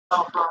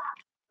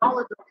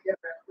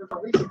There's a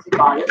recency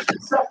bias.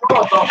 Seth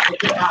Rollins also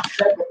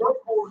said that those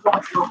moves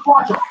aren't your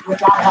fraudulent,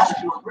 which I happen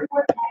to agree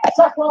with.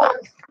 Seth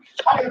Rollins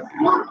had a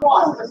feud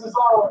lost to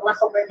Cesaro at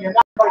WrestleMania.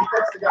 Now he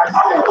thinks the guy's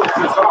still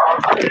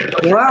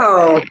Cesaro.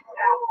 Wow.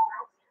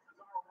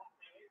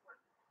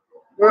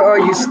 Where are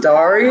you,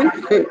 Starry?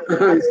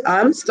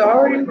 I'm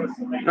Starry.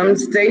 I'm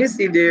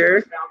Stacy,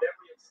 dear.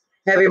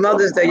 Happy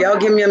Mother's Day. Y'all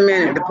give me a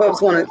minute. The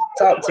pups want to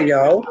talk to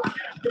y'all.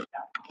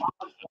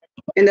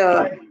 And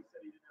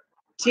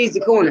Cheese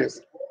the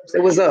Corners. Say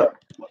what's up.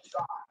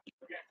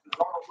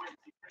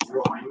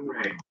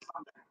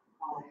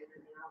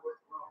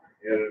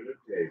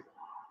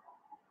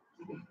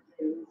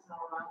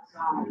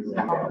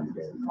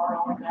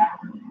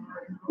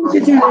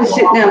 You turn this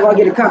shit down before I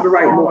get a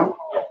copyright, boy.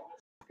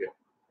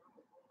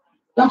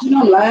 Don't you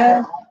know I'm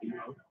live?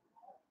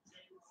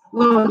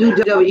 We don't do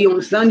WWE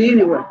on Sunday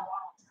anyway.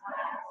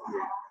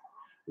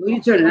 Well,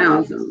 you turn it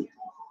down, so.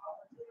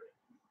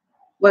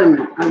 Wait a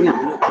minute. I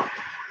got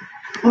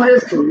oh,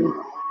 that's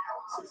cool.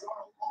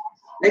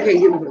 They can't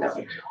give me for that.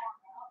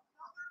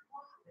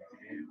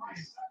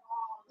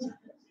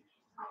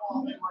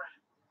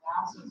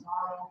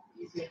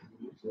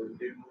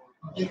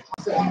 He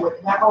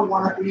would never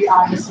want to be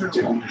on the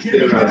surgeon.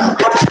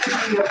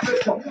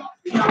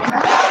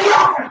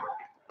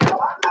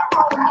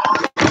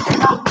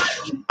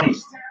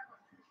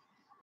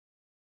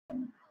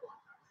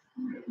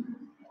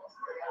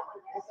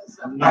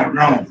 I'm not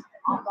grown.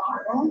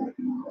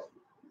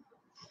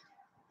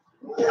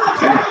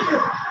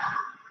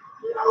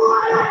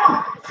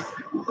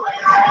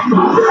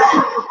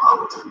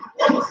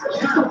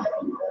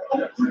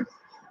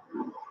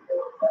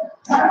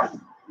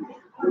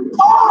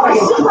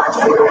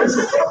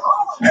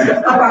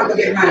 I'm about to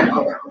get mine.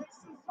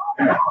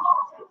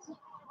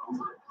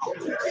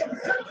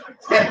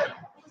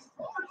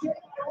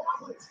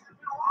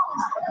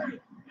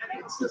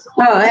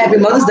 Oh, happy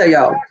Mother's Day,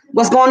 y'all.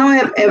 What's going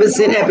on? Ever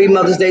sent happy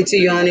Mother's Day to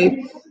you,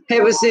 honey.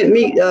 Ever sent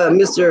me,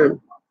 Mr.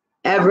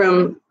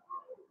 Avram,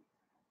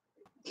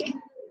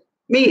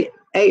 me,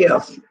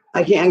 AF.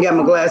 I got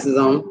my glasses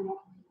on.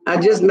 I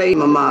just made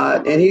my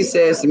mod, and he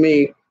says to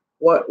me,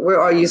 where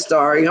are you,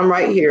 Starry? I'm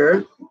right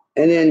here.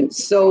 And then,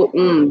 so,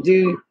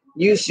 do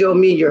you show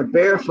me your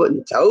barefoot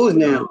and toes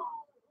now?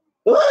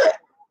 What?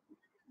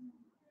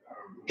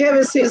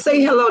 Heaven sent,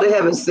 say hello to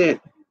Heaven sent.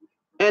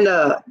 And,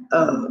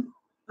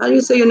 how do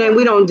you say your name?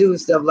 We don't do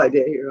stuff like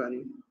that here,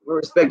 honey. We're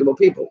respectable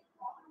people.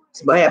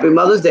 But happy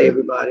Mother's Day,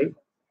 everybody.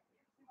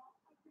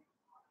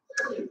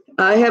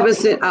 I haven't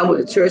sent. I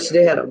went to church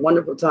today, had a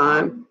wonderful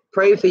time.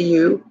 Pray for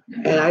you.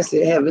 And I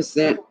said, haven't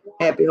sent.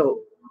 Happy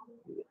hope.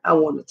 I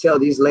want to tell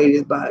these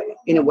ladies by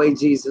anyway,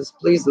 Jesus,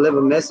 please deliver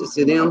a message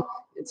to them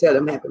and tell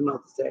them happy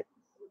Mother's Day.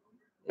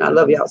 And I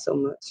love y'all so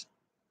much.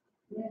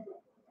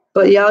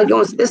 But y'all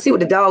going, let's see what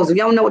the dogs do.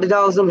 Y'all know what the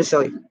dogs do? I'm gonna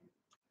show you.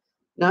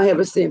 Now,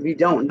 Heaven sent, if you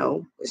don't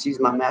know, she's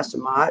my master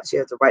mod. She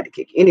has the right to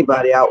kick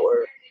anybody out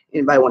or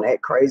anybody want to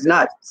act crazy.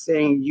 Not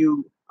saying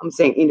you, I'm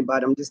saying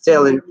anybody. I'm just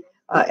telling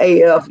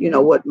AF, you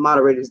know, what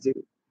moderators do.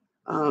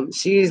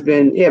 She's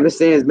been, Heaven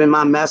sent, has been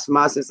my master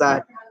mod since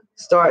I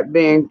started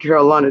being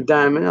Carolina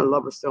Diamond. I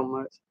love her so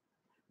much.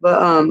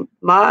 But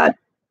mods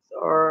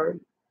are,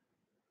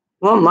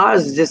 well,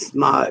 mods is just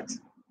mods.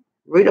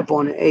 Read up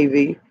on the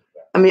AV.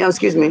 I mean,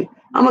 excuse me.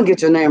 I'm going to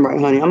get your name right,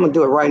 honey. I'm going to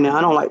do it right now.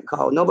 I don't like to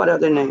call nobody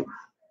other name.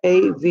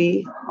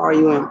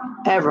 AVRUM.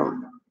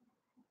 Avram.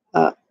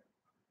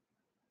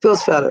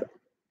 Filsfelder.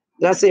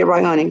 Did I say it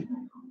right, honey?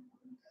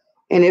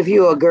 And if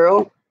you're a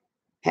girl,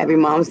 happy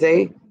Mom's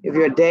Day. If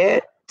you're a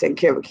dad, taking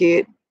care of a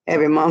kid,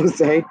 happy Mom's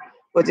Day.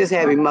 But just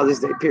happy Mother's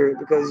Day, period.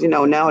 Because, you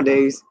know,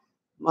 nowadays,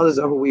 mothers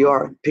are who we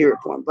are, period,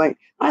 point blank.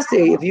 I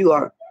say if you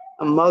are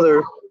a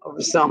mother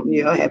or something,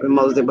 yeah, happy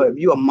Mother's Day. But if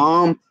you're a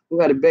mom who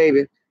had a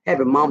baby,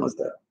 happy Mama's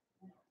Day.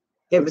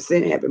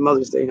 Happy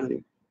Mother's Day,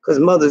 honey. Because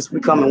mothers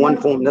become in one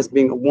form, that's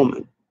being a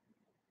woman.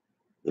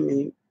 I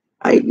mean,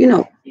 I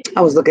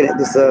was looking at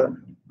this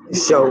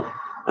show.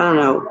 I don't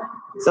know,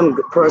 some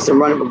person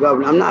running for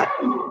governor. I'm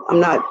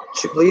not,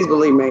 please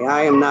believe me,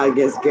 I am not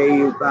against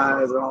gay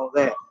guys or all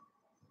that.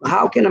 But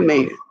how can a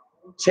man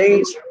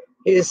change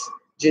his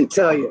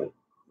genitalia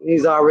when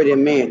he's already a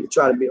man to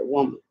try to be a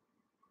woman?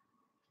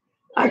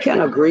 I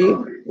can't agree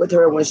with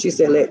her when she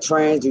said let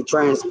trans do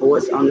trans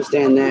sports. I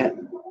understand that.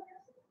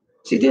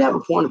 She did have a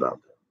point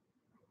about that.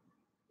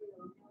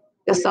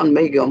 That's something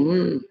to make you go,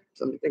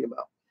 something to think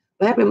about.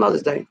 But happy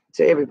Mother's Day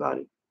to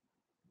everybody.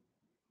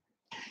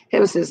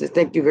 Heaven sent says,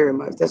 thank you very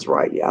much. That's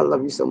right. Yeah, I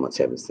love you so much,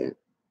 Heaven sent.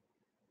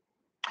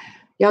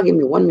 Y'all give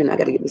me 1 minute. I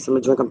got to get me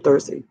something to drink. I'm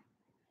thirsty.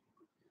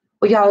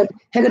 Well, y'all,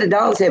 heck of the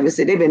dogs, Heaven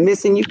sent. They've been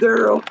missing you,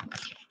 girl.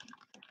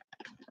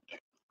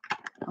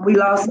 We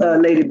lost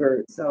Lady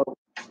Bird. So,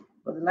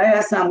 but the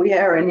last time we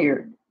had her in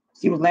here,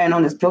 she was laying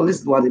on this pillow. This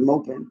is why they're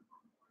moping.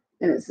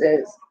 And it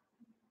says,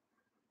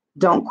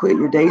 don't quit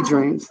your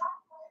daydreams.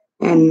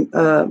 And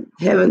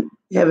heaven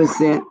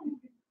sent,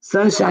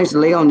 sunshine should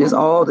lay on this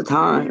all the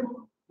time.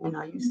 And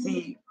now you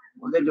see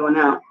what they're doing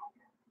now.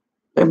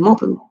 They're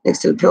moping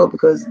next to the pillow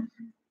because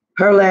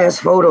her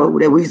last photo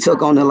that we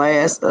took on the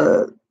last,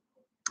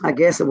 I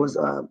guess it was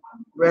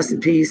rest in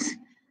peace,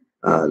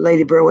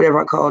 Lady Bird, whatever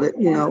I called it,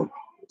 you know,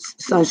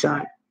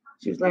 sunshine.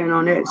 She was laying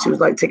on there. She was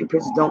like, taking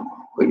pictures. Don't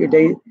quit your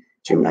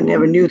daydream. I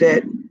never knew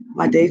that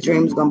my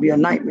daydream was gonna be a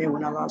nightmare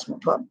when I lost my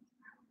pup.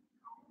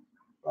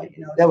 Like,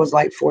 you know, that was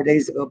like 4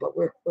 days ago, but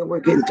we're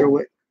getting through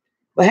it.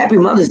 But happy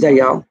Mother's Day,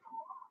 y'all.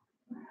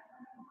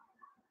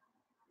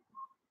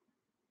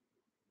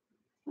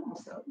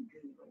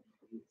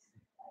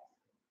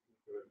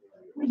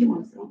 What do you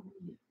want to say?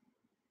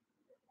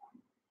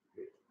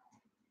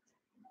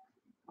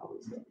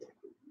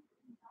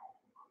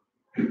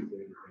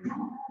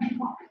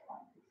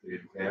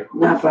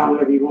 Now find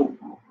whatever you want.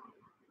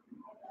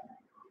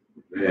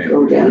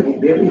 Go down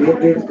and get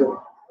it,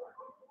 go.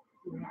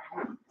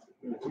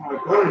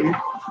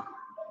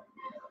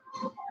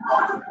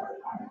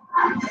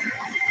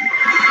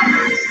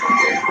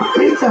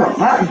 Please tell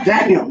hot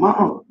damn,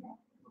 mama.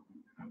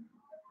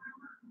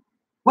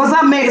 What's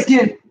up,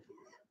 Mexican?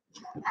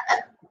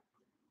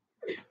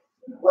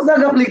 What's up,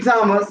 Uncle Lee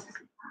Thomas?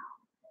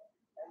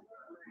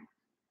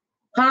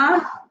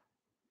 Huh?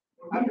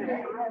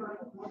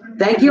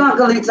 Thank you,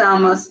 Uncle Lee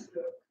Thomas.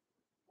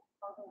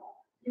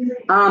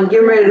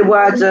 Getting ready to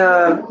watch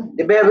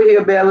the Beverly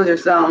Hillbillies or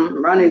something.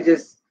 Ronnie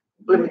just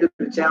flipping through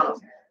the channels.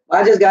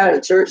 I just got out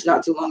of church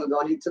not too long ago,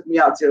 and he took me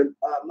out to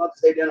Mother's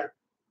Day dinner.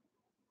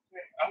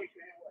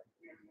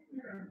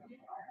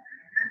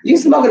 You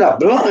smoking a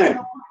blunt?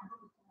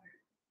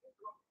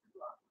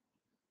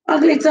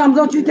 Uncle Lee Thomas,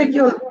 don't you think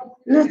you're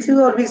too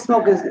old to be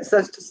smoking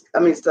such,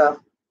 stuff?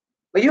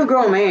 But you're a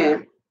grown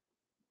man.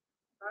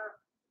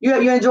 You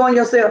enjoying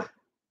yourself?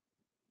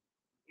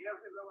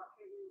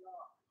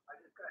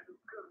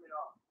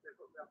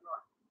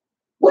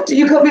 What did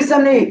you cook me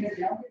something to eat?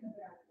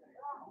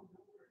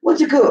 What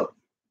you cook?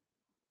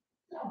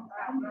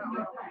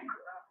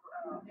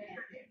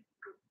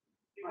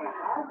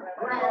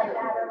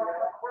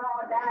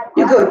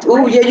 You cooked?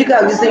 Oh yeah, you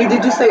got.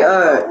 Did you say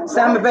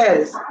salmon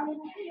patties?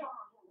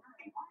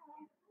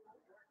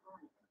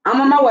 I'm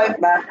on my way.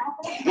 Bye.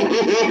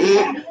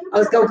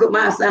 Let's go cook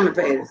my salmon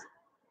patties.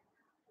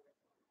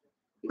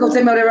 You gonna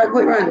take me over there right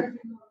quick, Randy?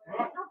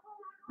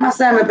 My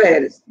salmon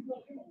patties.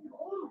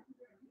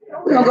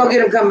 We're gonna go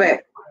get them, come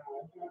back.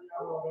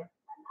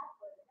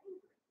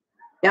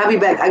 Yeah, I'll be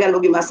back. I gotta go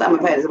get my salmon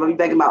patties. I'm gonna be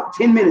back in about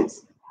 10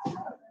 minutes.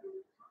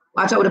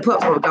 Watch out with the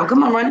pups over there.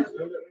 Come on, Randy.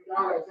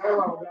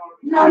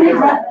 No, they're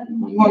right.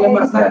 You wanna let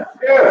my side?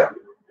 Yeah.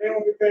 They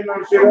don't get paid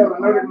no shit up. I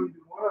know they're gonna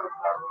do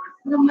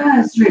one. I'm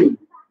live stream.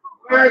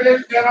 Well,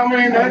 that's good. I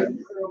mean,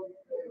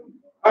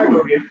 I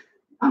go get it.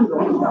 I'm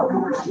going.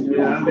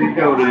 Yeah, I think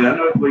go there. I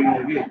know it's what you're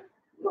gonna get.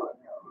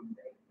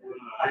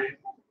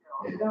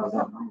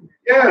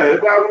 Yeah,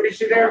 it's all gonna be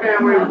shit every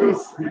time we do.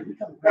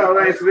 Oh,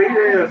 last week,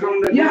 yeah,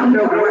 something. Yeah, I'm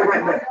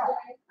right back.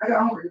 I got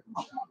hungry.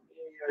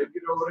 Yeah,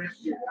 get over this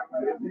shit.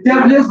 The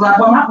devil is like,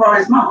 well, my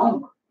part is my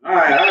own. All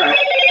right.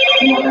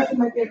 Come on, let's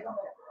make it.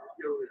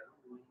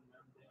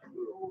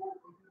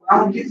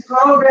 I'm getting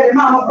clothes ready,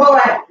 mama boy.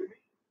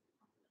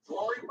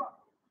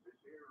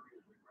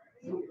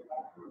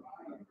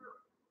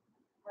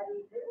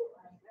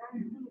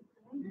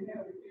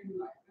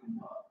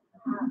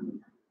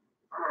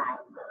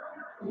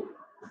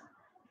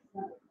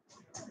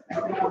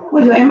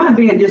 Well, am I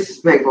being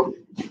disrespectful?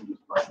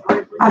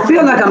 I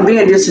feel like I'm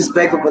being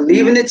disrespectful for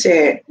leaving the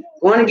chat,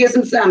 going to get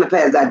some salmon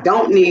pads I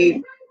don't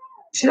need.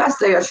 Should I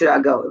stay or should I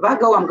go? If I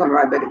go, I'm coming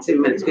right back in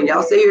 10 minutes. Can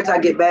y'all stay here till I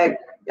get back?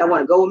 Y'all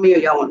want to go with me or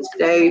y'all want to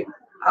stay?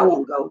 I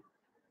won't go.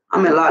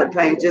 I'm in a lot of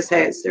pain. Just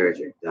had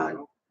surgery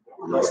done.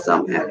 My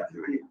stomach had a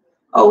hernia.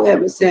 Oh,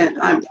 heaven sent,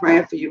 I'm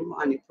praying for you,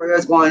 honey.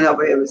 Prayers going up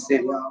for heaven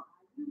sent, y'all.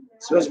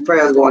 Special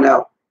prayers going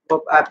out.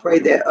 Hope I pray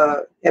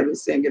that heaven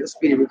sent get a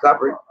speedy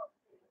recovery.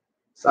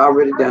 It's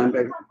already done,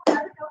 baby.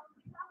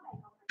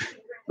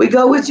 We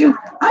go with you.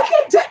 I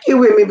can't take you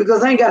with me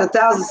because I ain't got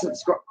 1,000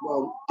 subscribers.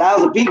 Well,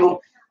 1,000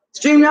 people.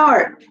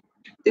 StreamYard.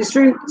 It's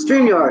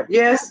StreamYard.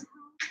 Yes.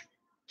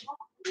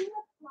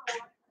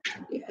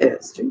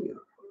 Yes, StreamYard.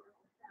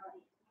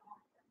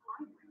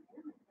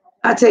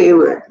 I tell you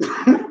what.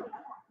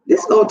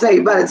 This gonna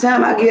take. By the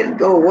time I get to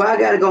go, where I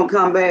gotta go and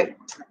come back.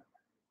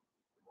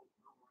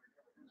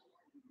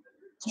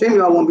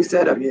 StreamYard won't be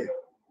set up yet.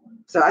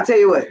 So I tell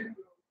you what.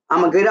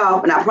 I'm gonna get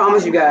off, and I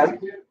promise you guys.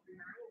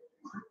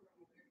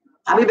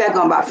 I'll be back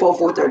on about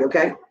 4:30,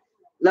 okay?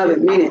 Love it,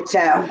 mean it,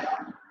 ciao.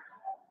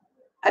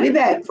 I'll be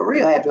back, for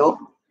real, happy hope.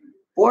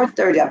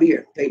 4:30, I'll be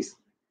here. Peace.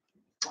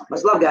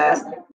 Much love, guys.